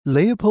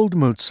Leopold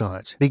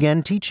Mozart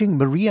began teaching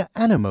Maria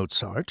Anna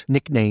Mozart,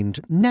 nicknamed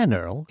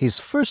Nannerl, his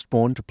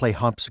firstborn, to play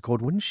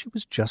harpsichord when she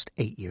was just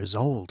 8 years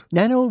old.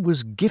 Nannerl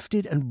was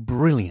gifted and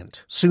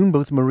brilliant. Soon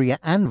both Maria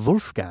and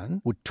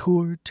Wolfgang would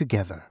tour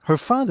together. Her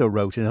father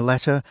wrote in a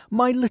letter,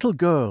 "My little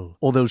girl,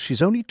 although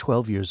she's only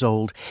 12 years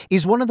old,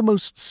 is one of the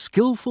most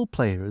skillful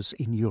players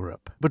in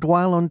Europe." But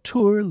while on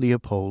tour,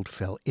 Leopold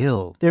fell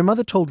ill. Their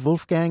mother told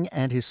Wolfgang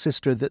and his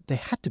sister that they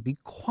had to be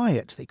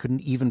quiet. They couldn't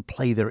even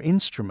play their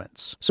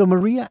instruments. So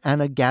Maria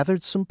Anna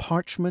gathered some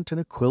parchment and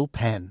a quill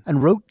pen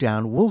and wrote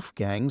down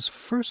Wolfgang's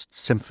first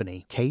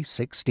symphony,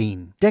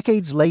 K16.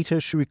 Decades later,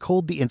 she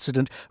recalled the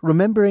incident,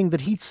 remembering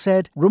that he'd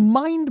said,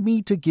 "Remind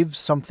me to give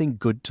something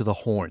good to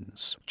the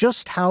horns."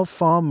 Just how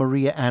far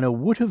Maria Anna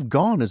would have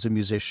gone as a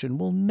musician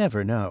we'll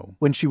never know.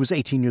 When she was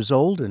 18 years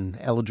old and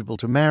eligible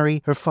to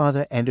marry, her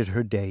father ended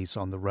her days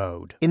on the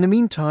road. In the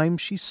meantime,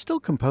 she still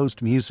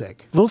composed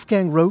music.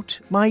 Wolfgang wrote,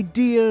 "My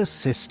dear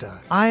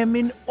sister, I am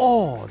in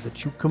awe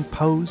that you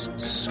compose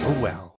so well.